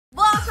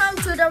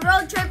to the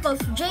road trip of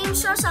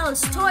James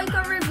Rosal's toy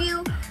car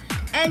review.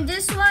 And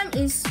this one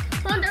is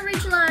Honda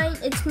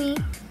Ridgeline. It's me.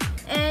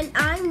 And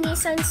I'm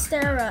Nissan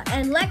Stera.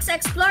 And let's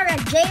explore at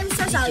James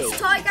Rosal's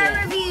toy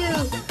car review.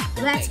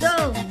 Let's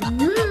go.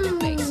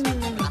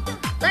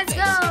 Let's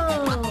go.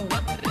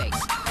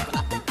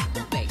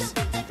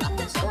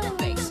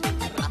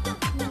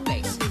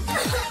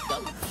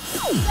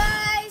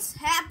 Guys,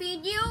 Happy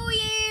New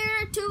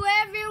Year to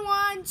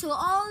everyone, to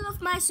all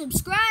of my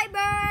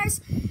subscribers.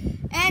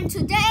 And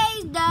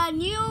today's the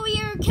New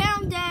Year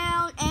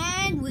countdown,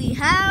 and we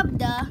have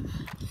the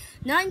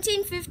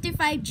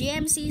 1955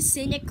 GMC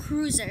Scenic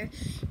Cruiser.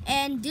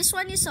 And this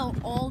one is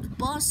an old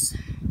bus.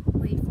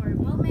 Wait for a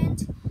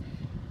moment.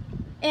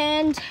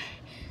 And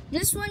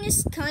this one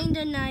is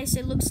kinda nice.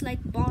 It looks like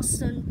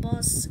Boston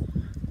bus.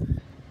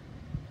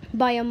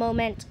 By a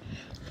moment.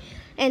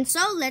 And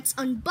so let's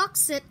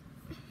unbox it.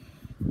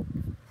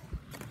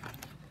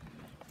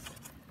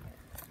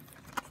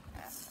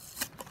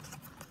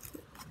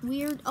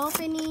 Weird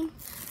opening.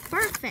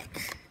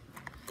 Perfect.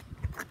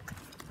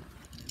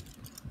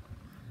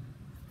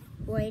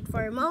 Wait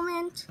for a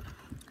moment.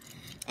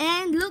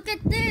 And look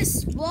at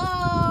this.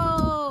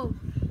 Whoa!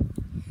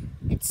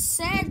 It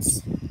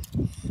says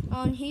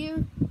on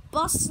here,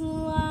 bus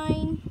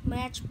line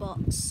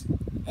Matchbox.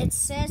 It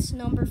says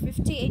number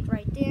 58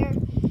 right there.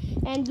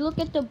 And look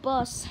at the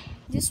bus.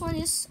 This one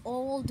is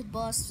old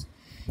bus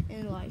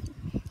and like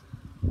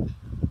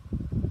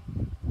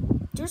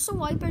there's a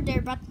wiper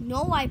there, but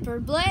no wiper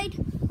blade.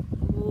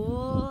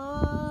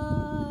 Whoa,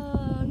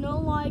 no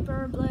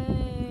wiper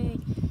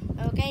blade.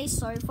 Okay,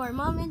 sorry for a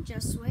moment,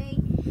 just wait.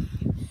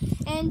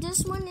 And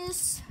this one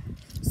is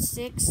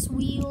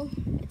 6-wheel.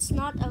 It's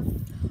not a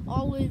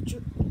all-wheel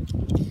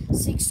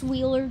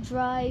 6-wheeler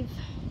drive.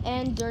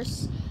 And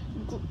there's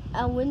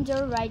a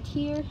window right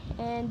here,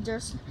 and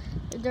there's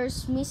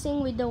missing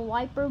with the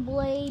wiper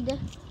blade.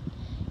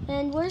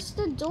 And where's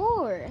the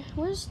door?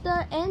 Where's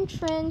the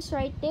entrance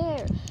right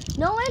there?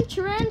 No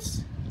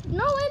entrance!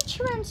 No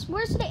entrance!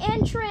 Where's the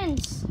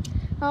entrance?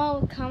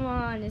 Oh, come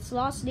on. It's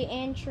lost the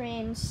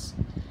entrance.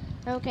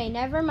 Okay,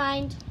 never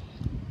mind.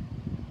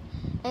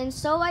 And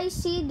so I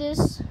see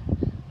this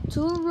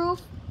two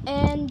roof,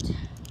 and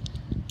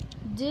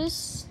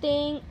this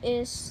thing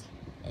is,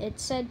 it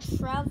said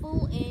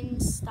travel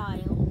in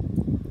style.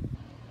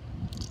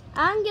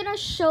 I'm gonna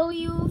show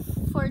you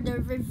for the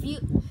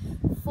review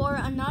for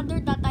another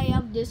that I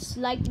have this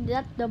like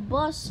that, the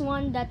bus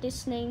one that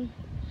is named,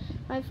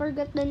 I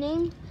forgot the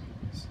name.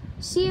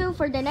 See you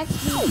for the next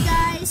video,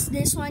 guys.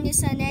 This one is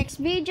the next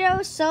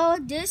video. So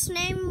this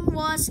name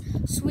was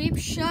Swift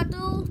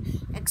Shuttle.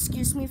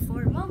 Excuse me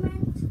for a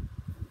moment.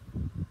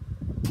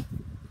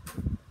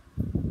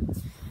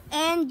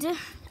 And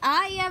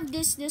I have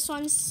this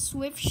one's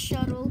Swift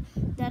Shuttle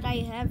that I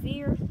have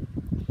here.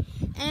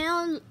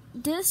 And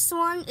this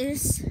one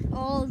is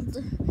old.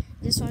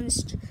 This one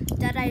is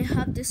that I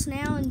have this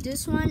now, and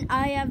this one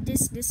I have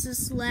this. This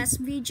is last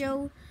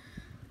video.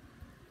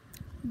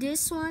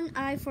 This one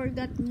I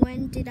forgot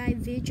when did I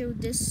video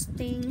this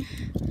thing.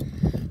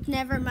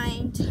 Never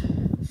mind.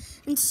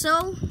 And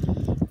so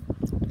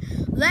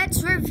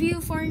let's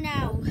review for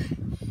now.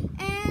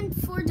 And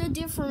for the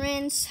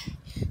difference,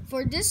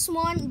 for this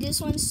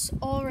one's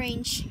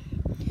orange,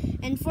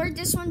 and for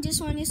this one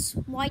is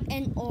white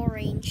and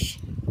orange.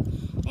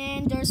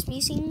 And there's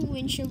missing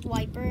windshield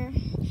wiper,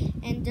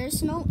 and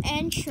there's no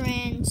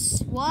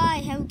entrance.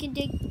 Why? How can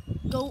they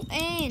go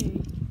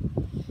in?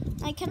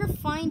 I cannot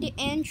find the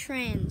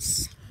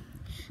entrance.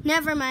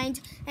 Never mind.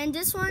 And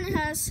this one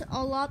has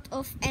a lot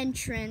of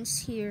entrance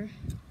here.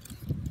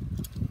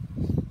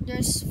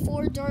 There's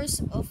 4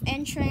 doors of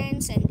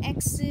entrance and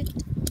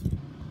exit.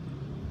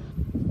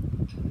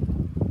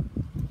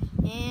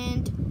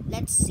 And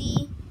let's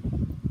see.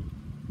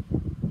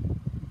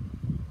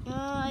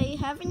 I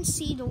haven't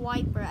seen the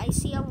wiper. I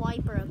see a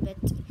wiper a bit.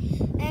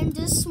 And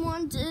this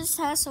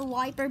has a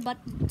wiper, but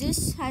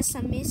this has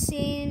a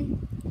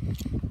missing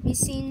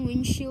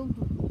windshield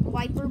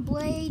wiper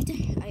blade.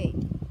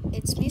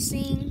 It's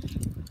missing.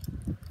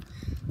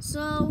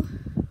 So,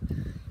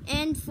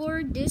 and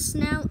for this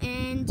now,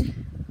 and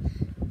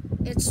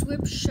it's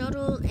Swift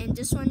Shuttle, and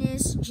this one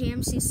is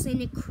GMC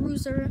Scenic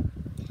Cruiser,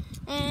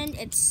 and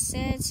it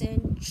says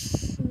in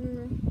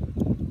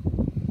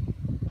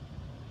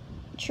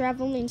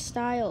travel in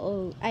style.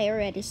 Oh, I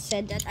already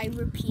said that. I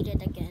repeat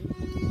it again.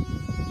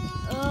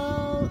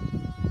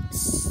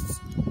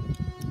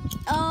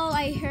 Oh,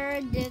 I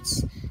heard it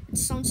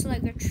sounds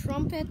like a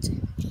trumpet.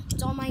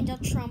 Don't mind the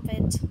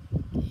trumpet.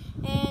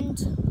 And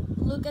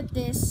look at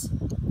this.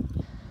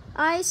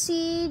 I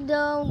see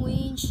the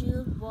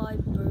windshield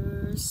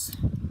wipers.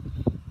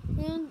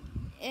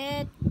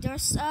 And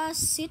there's a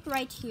seat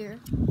right here,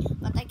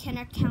 but I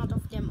cannot count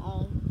of them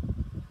all.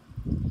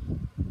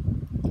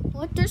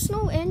 What? There's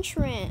no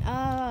entrance.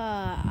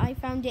 I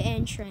found the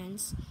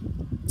entrance.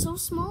 So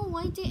small.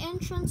 Why the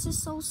entrance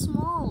is so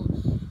small?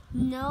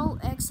 No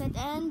exit,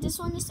 and this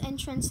one is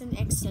entrance and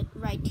exit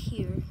right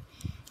here.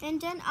 And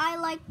then I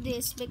like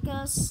this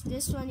because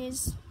this one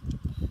is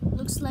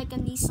looks like a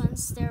Nissan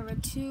Stera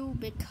too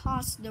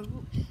because the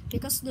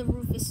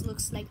roof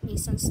looks like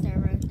Nissan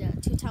Stera,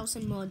 the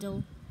 2000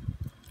 model.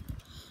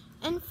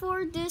 And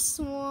for this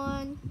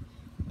one,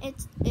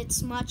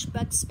 it's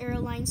Matchbox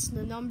Airlines.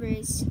 The number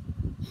is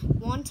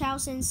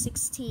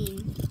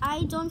 1016.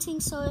 I don't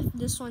think so if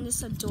this one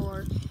is a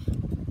door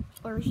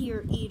or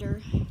here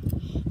either.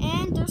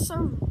 And I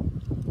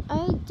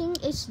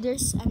think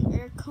there's an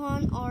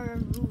aircon or a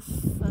roof.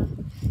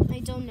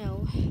 I don't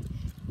know.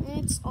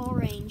 It's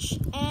orange,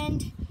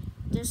 and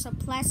there's a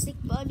plastic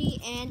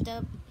body and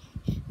a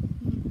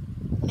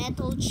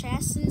metal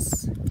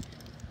chassis.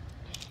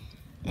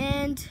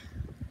 And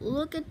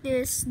look at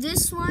this.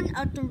 This one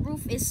at the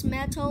roof is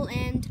metal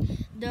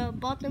and the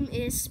bottom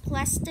is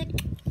plastic.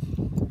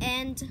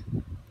 And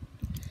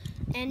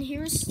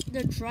here's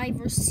the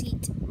driver's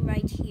seat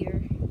right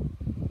here.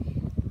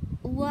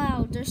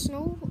 Wow, there's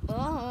no,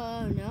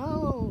 oh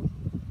no.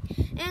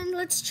 And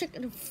let's check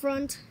the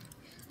front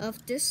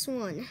of this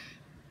one.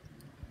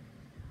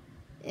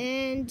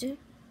 And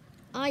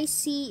I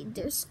see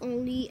there's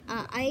only,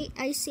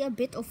 I see a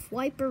bit of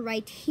wiper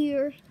right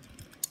here.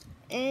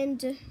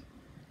 And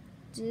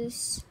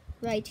this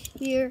right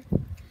here.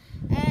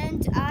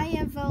 And I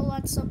have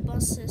lots of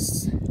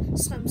buses.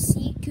 Some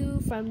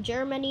Siku from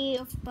Germany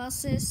of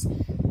buses.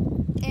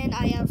 And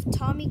I have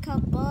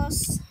Tomica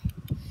bus.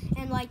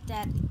 And like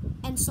that.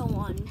 And so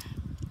on.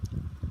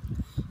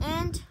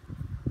 And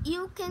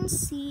you can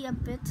see a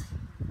bit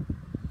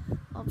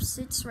of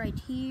seats right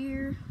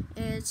here.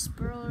 It's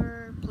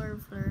blur.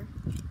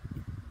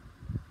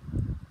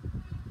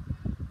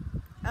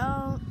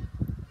 Oh,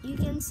 you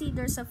can see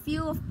there's a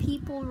few of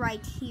people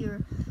right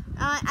here.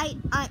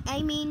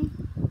 I mean,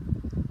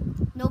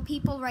 no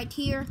people right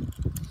here.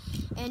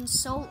 And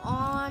so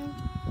on.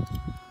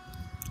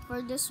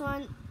 For this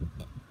one,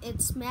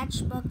 it's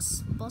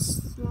Matchbox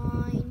bus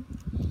line.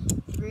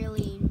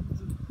 Really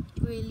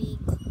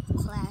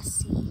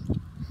classy.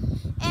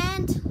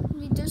 And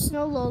there's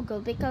no logo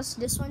because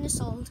this one is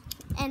old.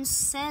 And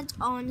said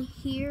on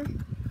here,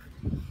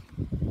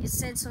 it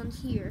says on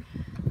here.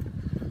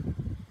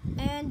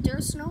 And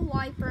there's no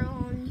wiper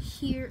on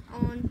here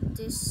on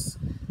this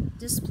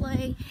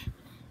display.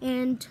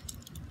 And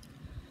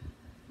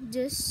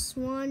this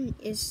one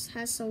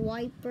has a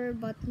wiper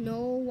but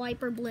no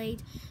wiper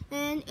blade.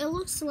 And it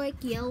looks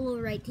like yellow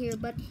right here,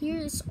 but here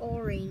is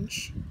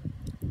orange.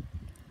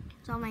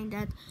 Something like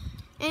that.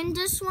 And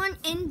this one,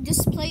 in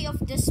display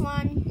of this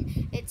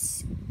one,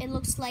 it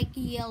looks like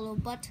yellow,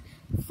 but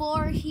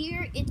for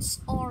here it's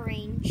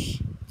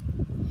orange.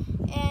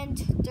 And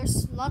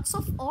there's lots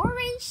of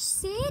orange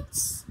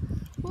seats.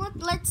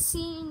 Let's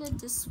see in the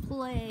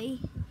display.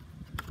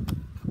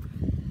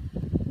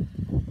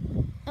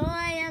 Oh,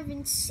 I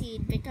haven't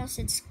seen because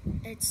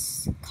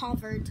it's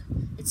covered.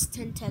 It's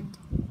tinted.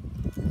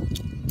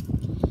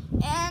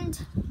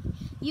 And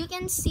you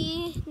can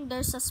see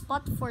there's a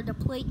spot for the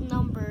plate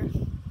number.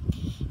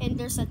 And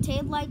there's a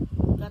tail light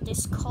that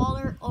is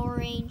color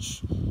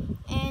orange.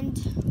 And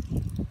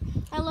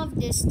I love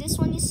this. This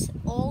one is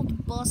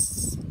old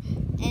bus.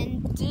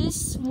 And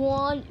this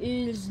one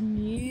is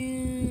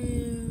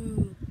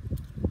new.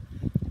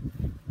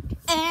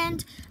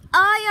 And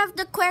I have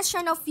the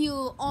question of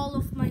you, all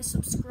of my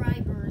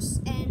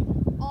subscribers,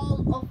 and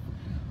all of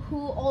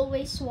who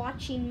always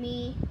watching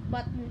me,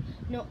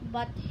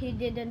 but he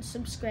didn't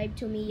subscribe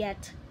to me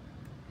yet.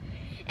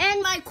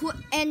 And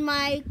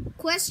my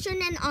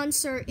question and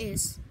answer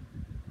is,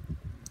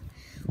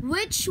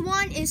 which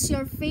one is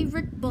your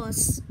favorite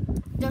bus?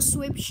 The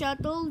Swift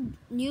Shuttle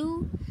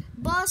new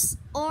bus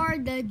or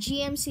the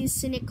GMC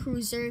Scenic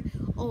Cruiser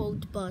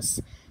old bus?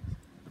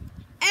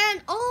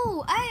 And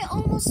oh, I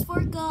almost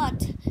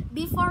forgot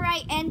before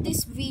I end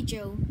this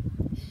video.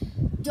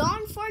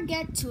 Don't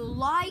forget to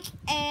like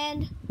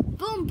and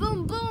boom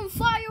boom boom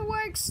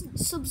fireworks,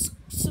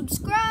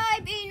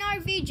 subscribe in our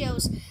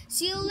videos.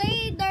 See you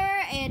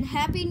later and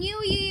Happy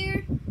New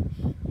Year.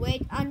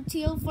 Wait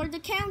until for the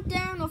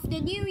countdown of the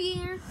new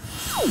year.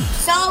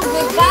 So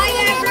goodbye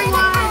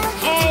everyone,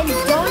 and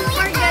don't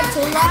forget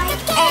to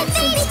like and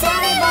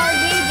subscribe our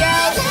videos.